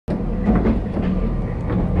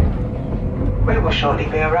will shortly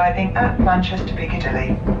be arriving at Manchester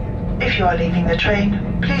Piccadilly. If you are leaving the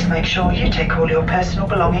train, please make sure you take all your personal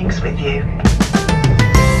belongings with you.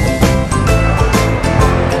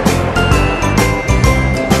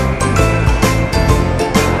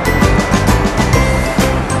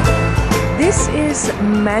 This is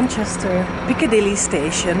Manchester Piccadilly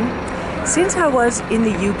station. Since I was in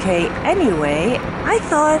the UK anyway, I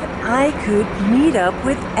thought I could meet up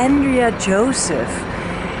with Andrea Joseph.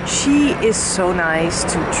 She is so nice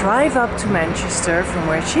to drive up to Manchester from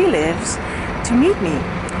where she lives to meet me.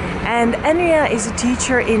 And Andrea is a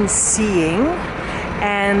teacher in seeing,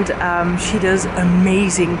 and she does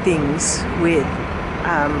amazing things with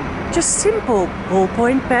just simple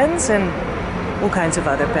ballpoint pens and all kinds of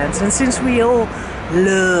other pens. And since we all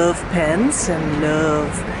love pens and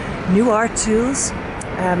love new art tools,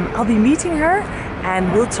 I'll be meeting her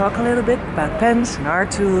and we'll talk a little bit about pens and art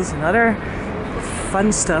tools and other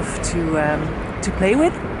fun stuff to play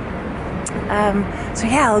with. So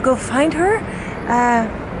yeah, I'll go find her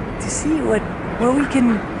to see what we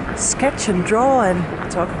can sketch and draw and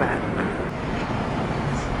talk about.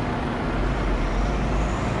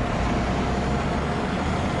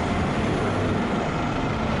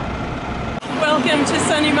 Welcome to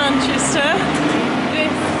sunny Manchester.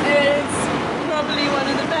 This is probably one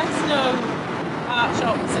of the best known art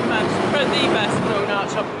shops in Manchester, probably the best known art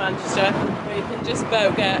shop in Manchester, where you can just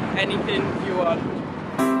about get anything you want.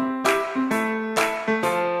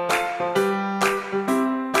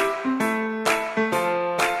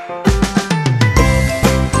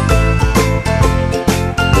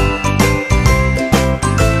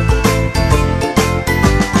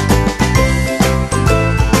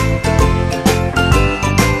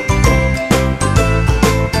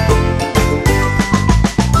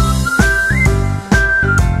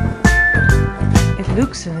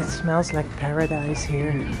 And it smells like paradise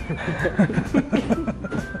here.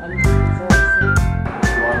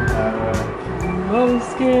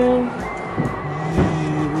 Moleskin.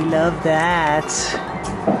 We love that.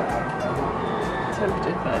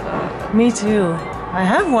 Tempted by that. Me too. I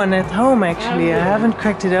have one at home actually. I haven't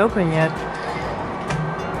cracked it open yet.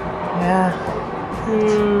 Yeah.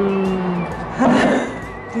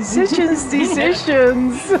 Decisions.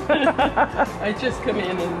 I just come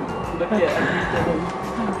in and look at everything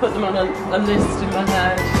and put them on a list in my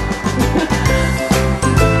head.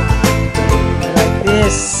 Like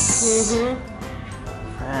this.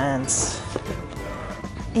 France.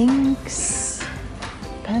 Inks,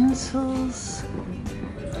 pencils,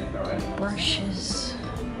 brushes,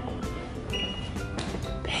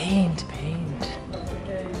 paint.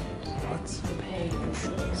 Lots of paint.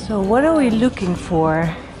 So what are we looking for?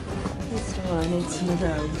 I need some of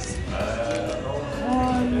those.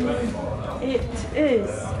 It is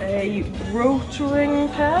a rotaring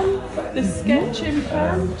pen, the sketching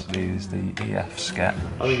pen. Use the EF sketch.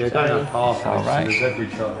 I mean, they don't have half, right. There's every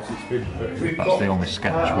chance it's been put. That's the only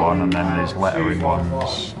sketch one, and then there's lettering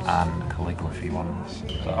ones and calligraphy ones.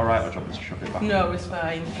 Is that alright, or do you want me to shove it back? No, it's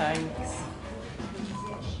fine, thanks.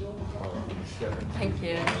 Thank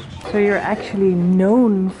you. So you're actually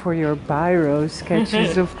known for your biro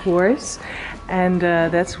sketches, of course, and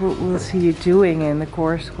that's what we'll see you doing in the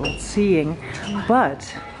course called Seeing.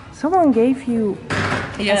 But someone gave you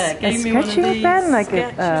a sketching pen, like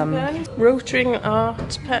a rotaring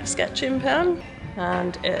art sketching pen,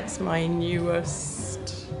 and it's my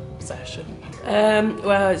newest obsession.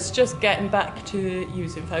 Well, it's just getting back to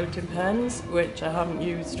using fountain pens, which I haven't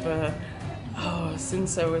used for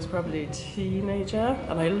since I was probably a teenager,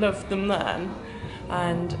 and I loved them then,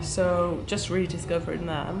 and so just rediscovering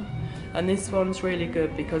them. And this one's really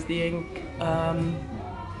good because the ink,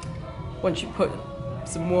 once you put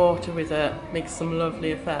some water with it, makes some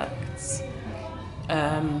lovely effects.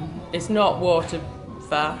 It's not water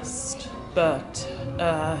fast, but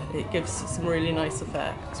it gives some really nice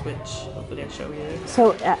effects, which hopefully I'll show you.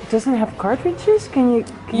 So does it have cartridges? Can you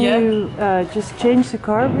just change the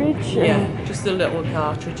cartridge? Yeah, just the little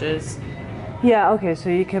cartridges. Yeah, okay, so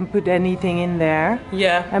you can put anything in there.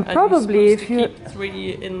 Yeah, and probably if you keep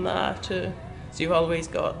 3 in there too, so you've always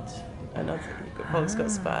got another. You've always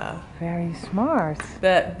got spare. Very smart.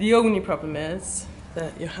 But the only problem is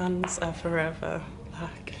that your hands are forever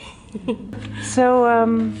black. So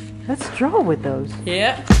let's draw with those.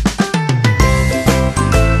 Yeah.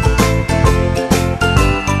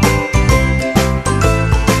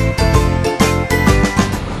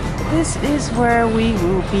 This is where we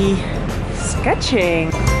will be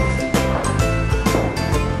sketching.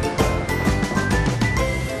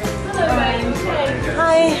 Hello,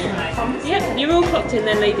 hi. Yeah, you're all clocked in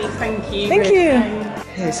then, ladies. Thank you. Thank you.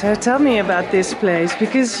 Okay, so tell me about this place,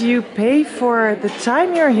 because you pay for the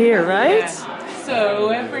time you're here, right? Yeah. So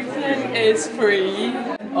everything is free.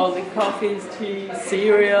 All the coffees, tea,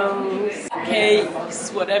 cereals,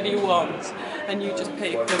 cakes, whatever you want. And you just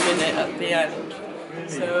pay per minute at the end.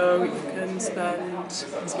 So you can spend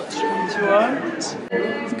as much time as you want.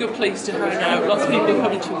 It's a good place to hang out. Lots of people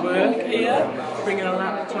come to work here, bringing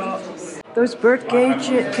laptops. Those bird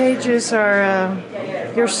cages are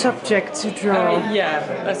your subject to draw. Yeah,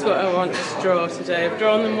 that's what I want to draw today. I've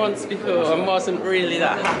drawn them once before and wasn't really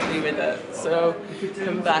that happy with it. So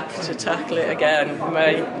I'm back to tackle it again with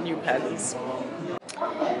my new pens.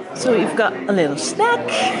 So we've got a little snack.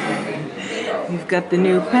 We've got the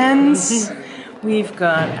new pens. We've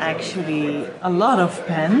got actually a lot of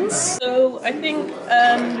pens. So I think,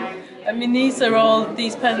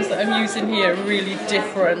 these pens that I'm using here are really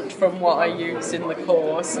different from what I use in the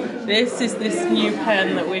course. This is this new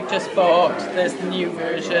pen that we've just bought. There's the new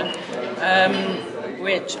version,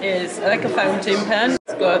 which is like a fountain pen.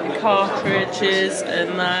 It's got the cartridges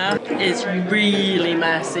and that. It's really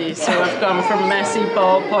messy. So I've gone from messy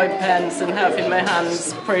ballpoint pens and having my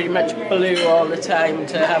hands pretty much blue all the time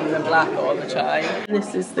to having them black all the time.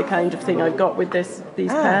 This is the kind of thing I got with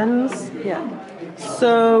these pens. Yeah.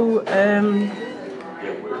 So, and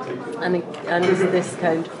it's this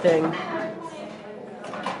kind of thing.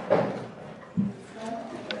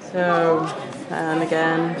 So, and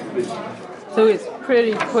again. So it's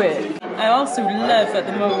pretty quick. I also love at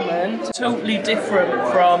the moment, totally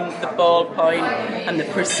different from the ballpoint and the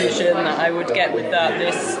precision that I would get with that,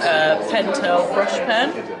 this Pentel brush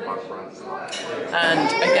pen. And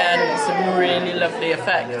again, some really lovely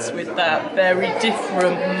effects with that. Very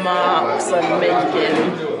different marks I'm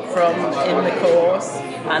making from in the course.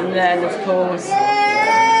 And then of course,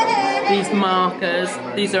 these markers,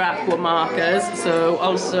 these are aqua markers. So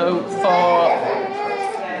also for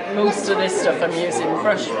most of this stuff I'm using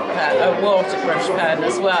brush pen, a water brush pen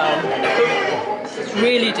as well. It's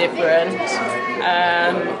really different.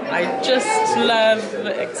 I just love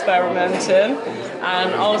experimenting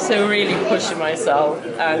and also really pushing myself,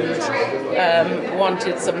 and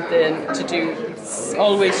wanted something to do,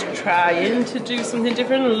 always trying to do something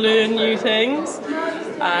different, learn new things.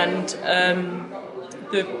 And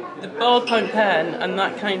the ballpoint pen and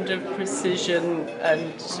that kind of precision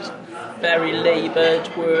and very laboured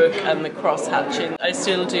work and the cross hatching I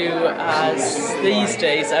still do as these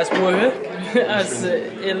days as work as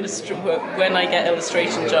when I get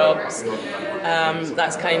illustration jobs.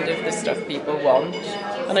 That's kind of the stuff people want,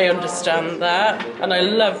 and I understand that, and I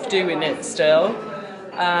love doing it still.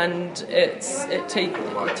 And it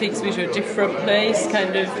takes me to a different place,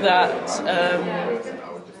 kind of that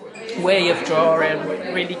way of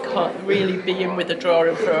drawing, really being with the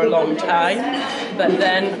drawing for a long time. But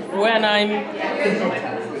then when I'm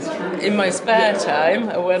in my spare time,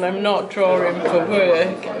 or when I'm not drawing for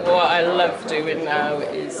work, what I love doing now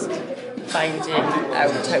is finding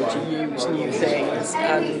out how to use new things,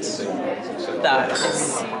 and that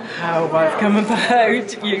is how I've come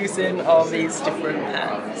about using all these different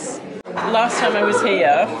pens. Last time I was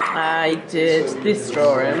here, I did this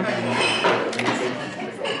drawing,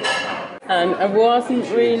 and I wasn't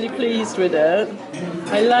really pleased with it.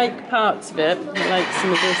 I like parts of it, I like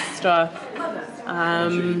some of this stuff.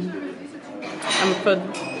 And for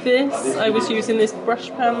this, I was using this brush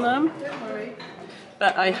pen then,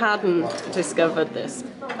 but I hadn't discovered this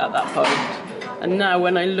at that point. And now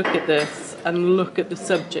when I look at this and look at the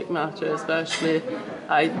subject matter especially,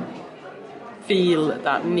 I feel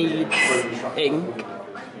that needs ink.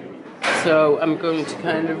 So I'm going to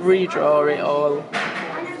kind of redraw it all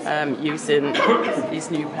using these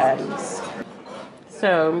new pens.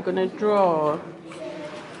 So I'm going to draw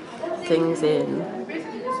things in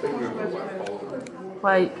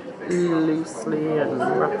quite loosely and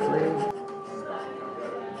roughly.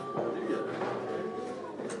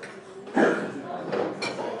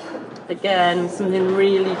 Again, something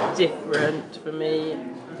really different for me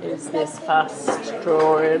is this fast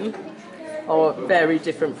drawing, or very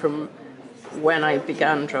different from when I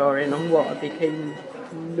began drawing and what I became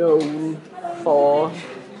known for,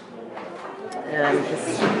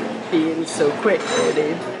 just being so quick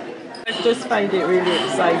really. I just find it really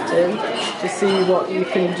exciting to see what you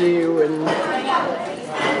can do, and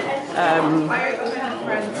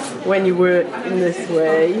when you work in this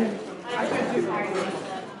way,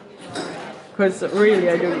 because really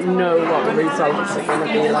I don't know what the results are going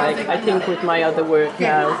to be like. I think with my other work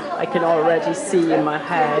now, I can already see in my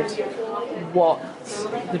head what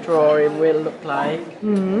the drawing will look like,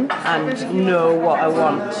 and know what I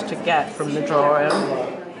want to get from the drawing.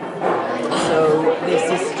 So this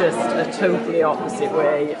is just a totally opposite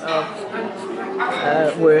way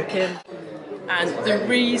of working. And the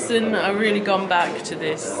reason I've really gone back to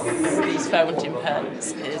these fountain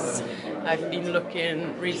pens is I've been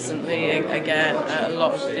looking recently again at a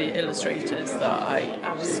lot of the illustrators that I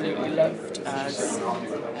absolutely loved as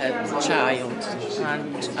a child,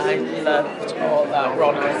 and I loved all that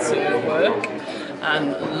Ronald Searle work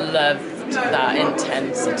and loved that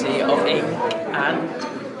intensity of ink, and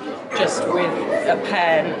just with a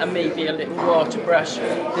pen and maybe a little water brush,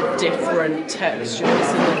 the different textures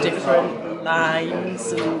and the different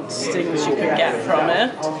lines and things you could get from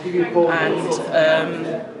it,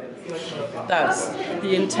 and that's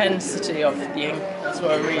the intensity of the ink. That's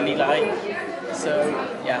what I really like. So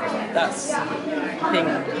yeah, that's, I think,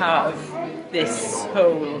 part of this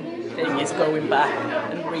whole thing is going back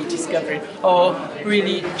and rediscovering, or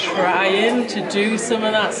really trying to do some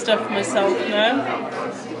of that stuff myself now.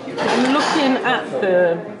 I'm looking at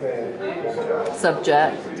the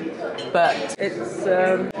subject, but it's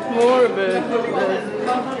more of a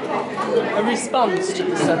response to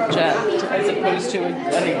the subject as opposed to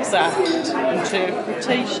an exact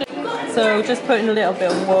interpretation. So just putting a little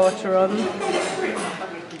bit of water on,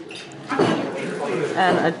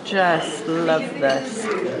 and I just love this.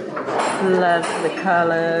 Love the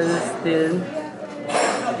colours,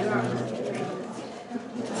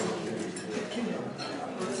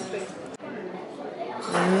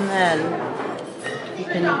 and then you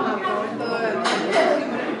can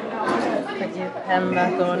put your pen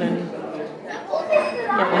back on and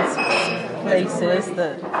get these places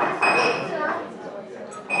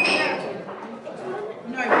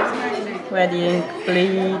where the ink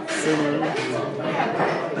bleeds.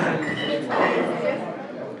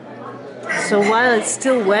 So while it's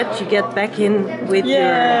still wet, you get back in with your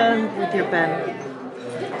pen.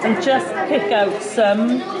 And just pick out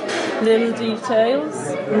some little details.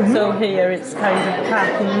 So here it's kind of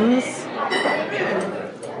patterns.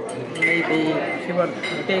 Maybe if you want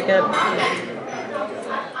bigger.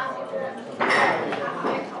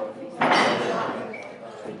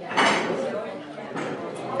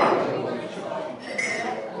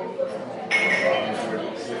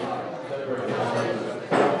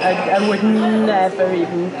 I would never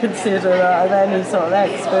even consider that I'm any sort of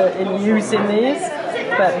expert in using these,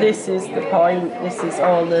 but this is the point. This is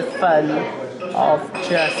all the fun of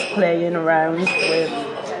just playing around with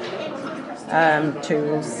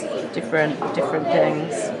tools, different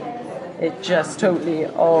things. It just totally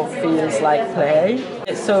all feels like play.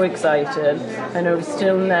 It's so exciting. I know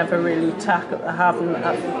still never really haven't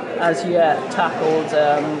as yet tackled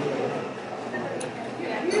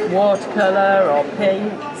watercolour or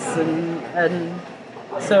paints, and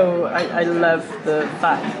so I love the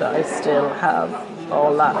fact that I still have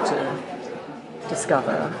all that to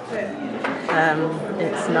discover.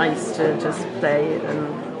 It's nice to just play and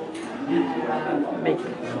make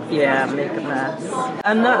a mess,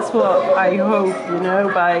 and that's what I hope,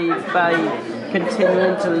 by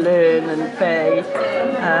continuing to learn and play,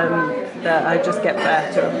 that I just get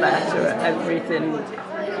better and better at everything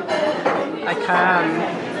I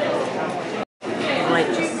can. I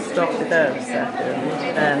might just stop it there a second,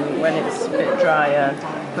 and when it's a bit drier,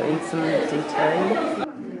 put in some detail.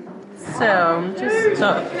 So I'm just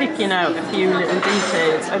sort of picking out a few little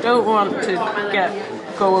details. I don't want to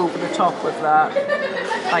go over the top of that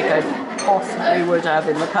like I possibly would have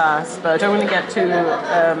in the past, but I don't want to get too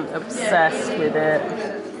obsessed with it.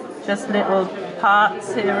 Just little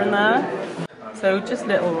parts here and there. So just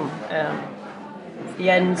little the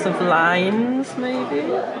ends of lines maybe,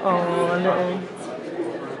 or a little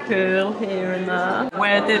curl here and there.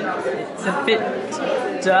 Where it's a bit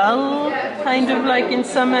dull, kind of like in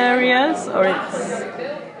some areas, or it's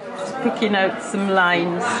just picking out some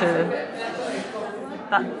lines to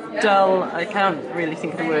that dull, I can't really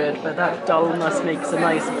think of the word, but that dullness makes a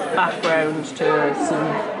nice background to some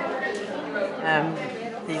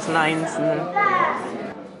these lines, and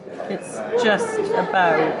it's just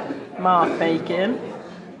about mark making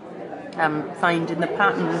and finding the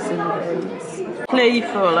patterns and things.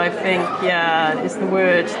 Playful, I think, is the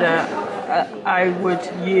word that I would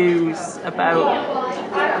use about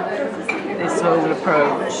this whole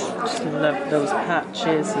approach. Just love those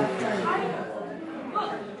patches of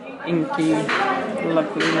inky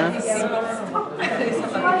loveliness.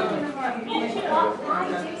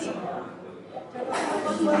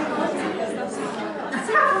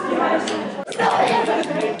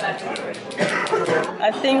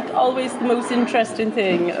 I think always the most interesting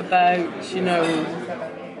thing about,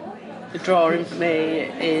 The drawing for me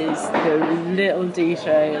is the little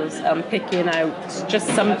details and picking out just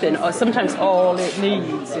something, or sometimes all it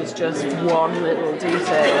needs is just one little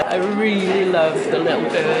detail. I really love the little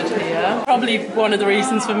bird here. Probably one of the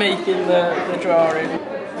reasons for making the drawing.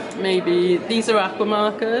 Maybe these are aqua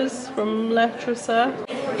markers from Mistress.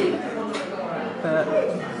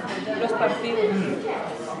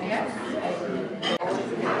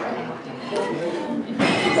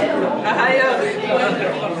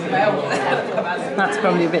 That's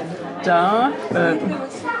probably a bit dark, but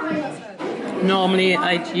normally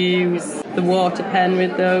I'd use the water pen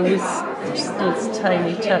with those, just this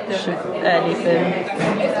tiny touch of anything.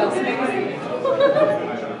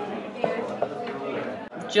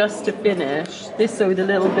 Just to finish, this so the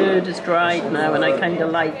little bird is dried now and I kind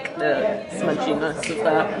of like the smudginess of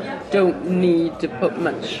that. Don't need to put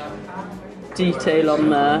much detail on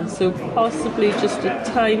there, so possibly just a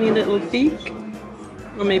tiny little beak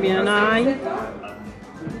or maybe an eye.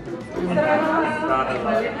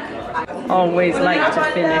 Always like to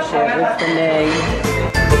finish it with the name.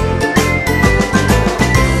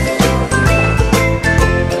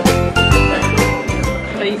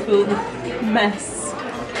 Playful mess.